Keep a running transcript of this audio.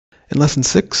lesson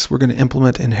 6, we're going to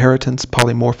implement inheritance,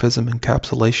 polymorphism,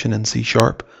 encapsulation in C#.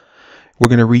 We're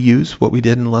going to reuse what we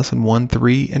did in lesson 1,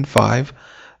 3, and 5.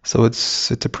 So it's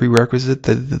a prerequisite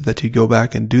that you go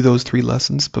back and do those 3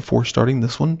 lessons before starting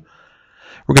this one.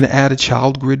 We're going to add a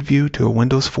child grid view to a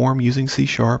Windows form using C#.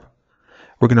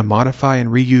 We're going to modify and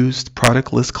reuse the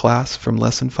product list class from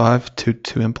lesson 5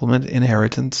 to implement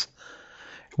inheritance.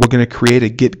 We're going to create a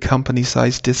get company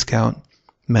size discount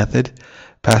method,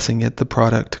 passing it the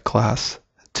product class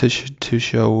to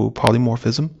show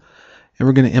polymorphism. And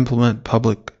we're going to implement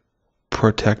public,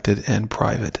 protected, and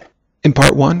private. In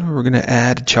part 1, we're going to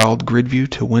add child grid view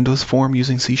to Windows form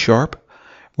using C#. We're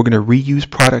going to reuse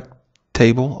product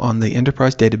table on the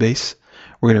enterprise database.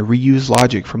 We're going to reuse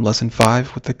logic from lesson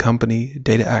 5 with the company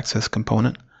data access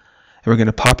component. And we're going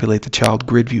to populate the child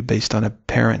grid view based on a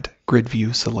parent grid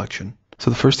view selection. So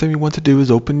the first thing you want to do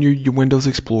is open your Windows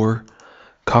Explorer,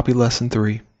 copy lesson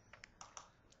 3,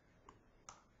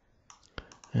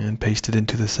 and paste it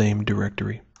into the same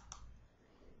directory.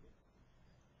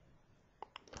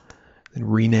 Then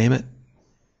rename it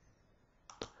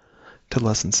to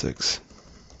lesson 6.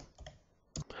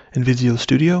 In Visual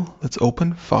Studio, let's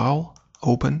open File,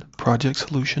 Open Project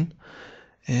Solution,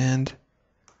 and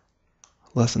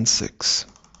lesson 6.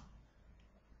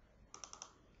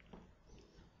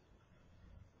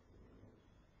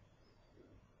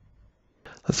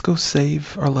 Let's go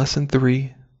save our lesson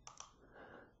 3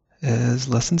 as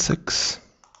lesson 6.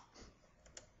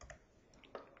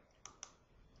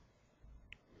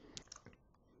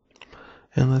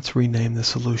 And let's rename the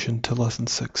solution to lesson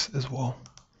 6 as well.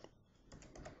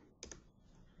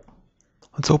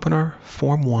 Let's open our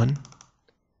form 1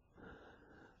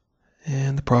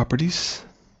 and the properties.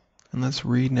 And let's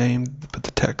rename, put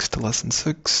the text to lesson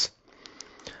 6.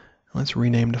 And let's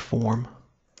rename the form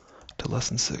to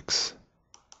lesson 6.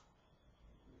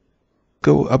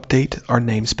 Go update our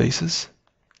namespaces.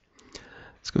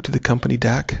 Let's go to the company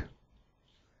DAC.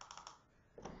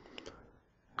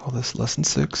 Call this lesson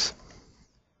 6.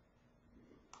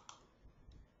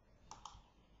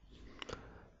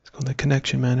 Let's go to the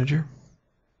connection manager.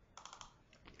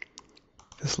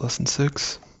 This lesson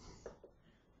 6.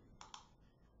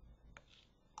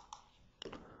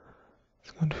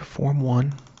 Let's go into form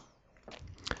 1.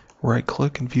 Right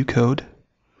click and view code.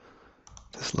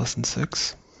 This lesson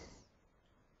 6.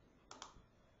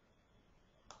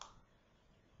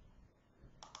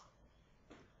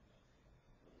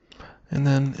 And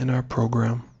then in our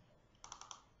program,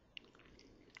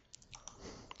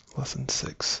 lesson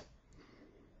 6.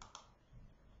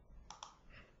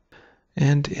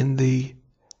 And in the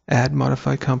add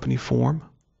modify company form,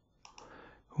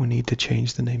 we need to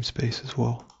change the namespace as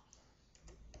well.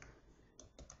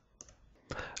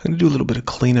 I'm going to do a little bit of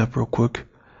cleanup real quick.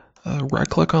 Right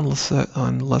click on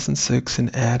lesson 6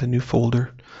 and add a new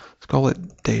folder. Let's call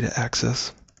it data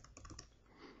access.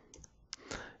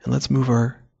 And let's move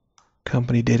our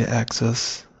company data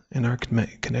access and our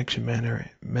connection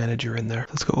manager in there.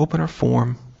 Let's go open our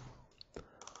form.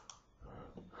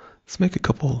 Let's make a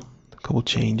couple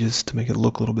changes to make it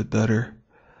look a little bit better.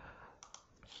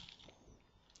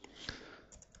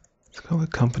 Let's go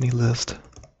with company list.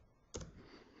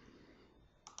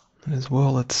 And as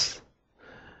well, let's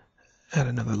add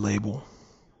another label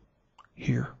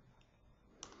here.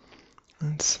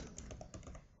 It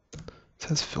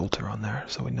says filter on there,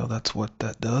 so we know that's what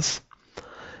that does.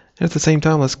 And at the same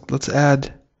time, let's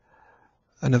add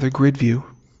another grid view,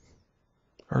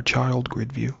 our child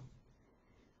grid view.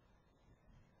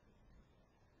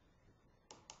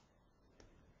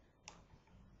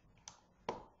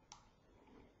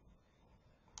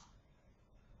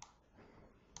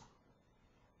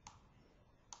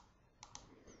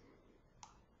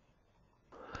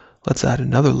 Let's add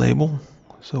another label,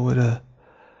 so at a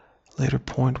later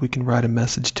point we can write a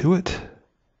message to it.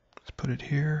 Let's put it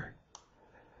here.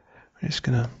 We're just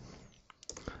going to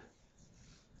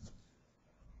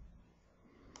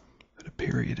put a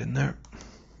period in there.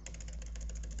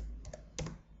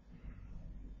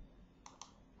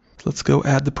 Let's go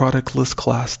add the product list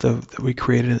class that we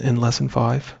created in lesson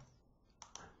 5.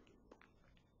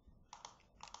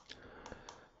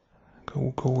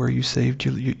 Go where you saved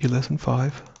your lesson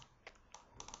 5.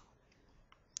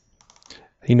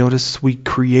 You notice we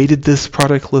created this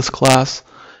product list class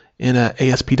in a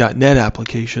ASP.NET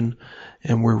application,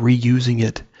 and we're reusing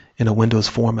it in a Windows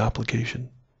form application.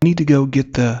 We need to go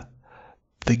get the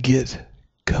get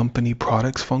company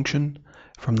products function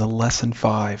from the lesson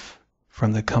 5,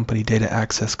 from the company data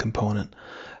access component.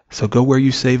 So go where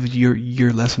you saved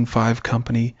your lesson 5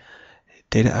 company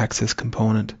data access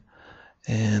component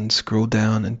and scroll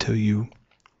down until you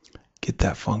get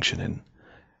that function and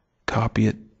copy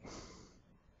it,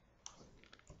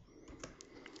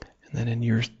 and then in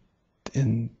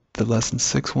the lesson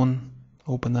 6 one,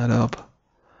 open that up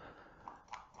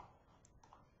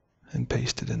and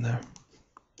paste it in there.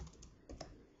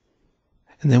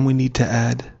 And then we need to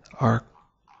add our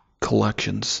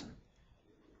collections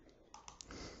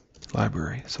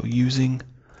library. So using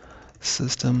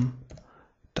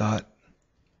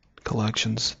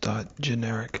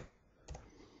system.collections.generic.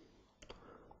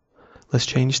 Let's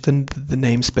change the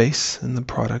namespace in the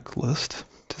product list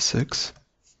to 6.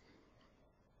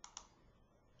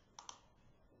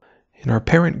 In our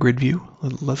parent grid view,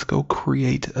 let's go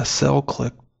create a cell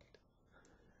click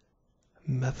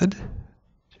method.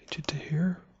 Change it to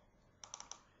here.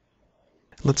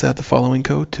 Let's add the following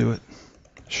code to it.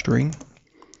 String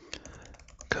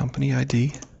company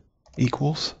ID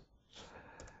equals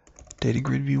data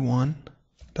gridview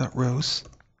 1.rows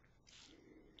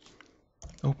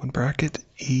open bracket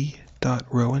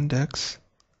e.rowindex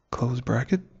close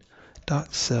bracket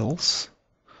dot cells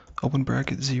open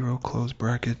bracket 0 close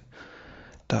bracket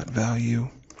dot value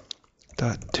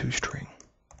dot toString.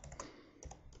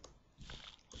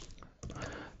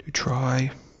 Do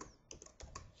try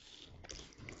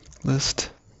list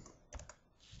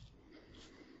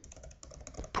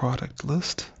product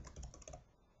list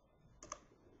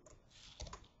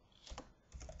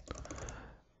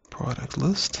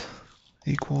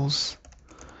equals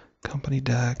company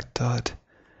DAG dot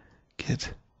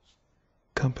get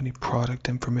company product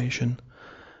information,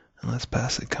 and let's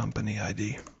pass it company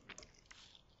ID.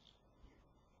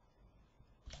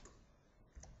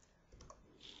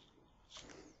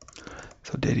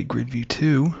 So data gridview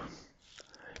 2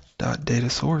 dot data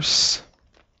source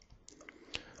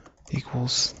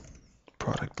equals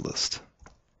product list.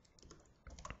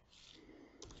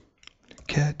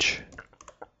 Catch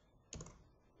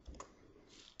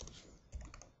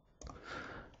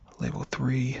label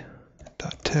 3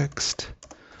 dot text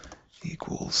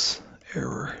equals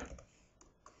error.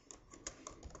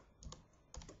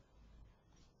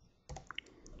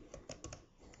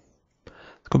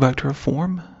 Let's go back to our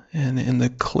form, and in the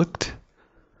clicked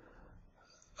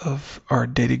of our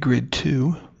data grid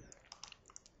 2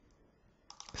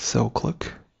 cell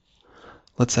click,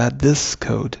 let's add this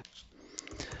code.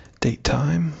 Date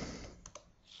time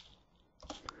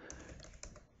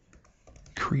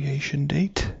creation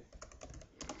date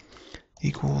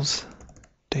equals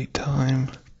date time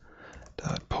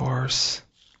dot parse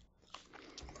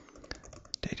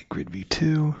data gridview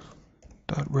 2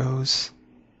 dot rows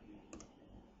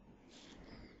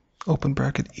open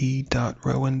bracket e dot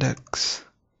row index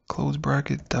close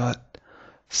bracket dot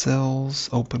cells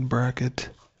open bracket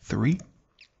 3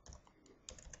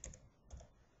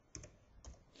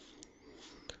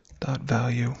 dot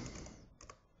value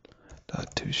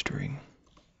dot toString.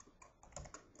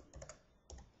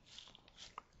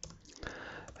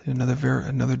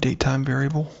 Another date time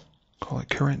variable, call it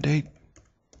current date.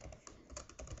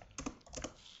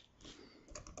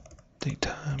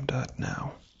 Datetime dot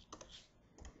now.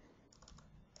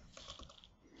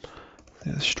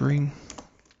 The string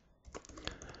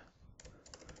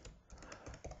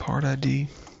part ID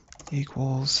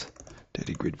equals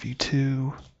data gridview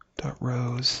 2 dot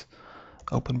rows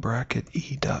open bracket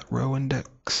e dot row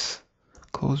index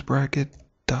close bracket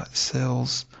dot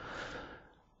cells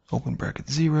open bracket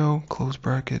 0 close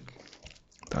bracket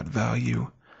dot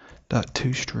value dot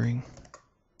toString.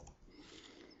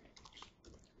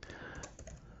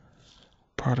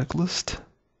 Product list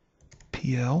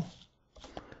PL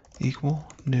equal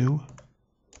new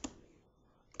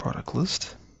product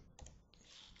list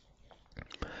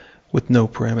with no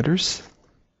parameters,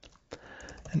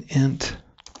 and int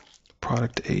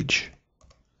product age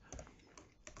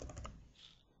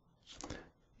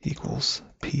equals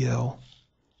PL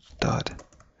dot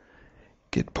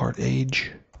get part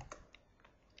age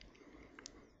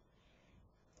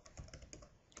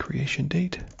creation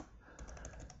date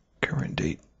current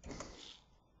date.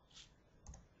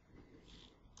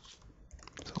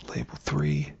 So label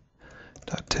 3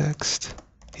 dot text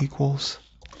equals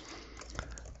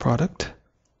product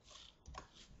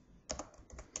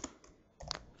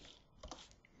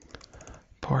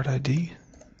part ID.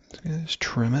 Just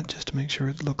trim it just to make sure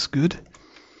it looks good.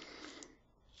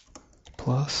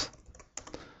 Plus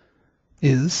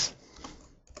is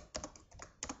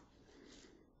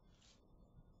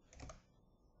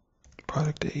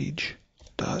product age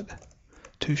dot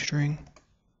toString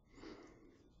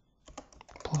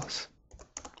plus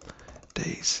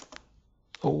days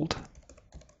old.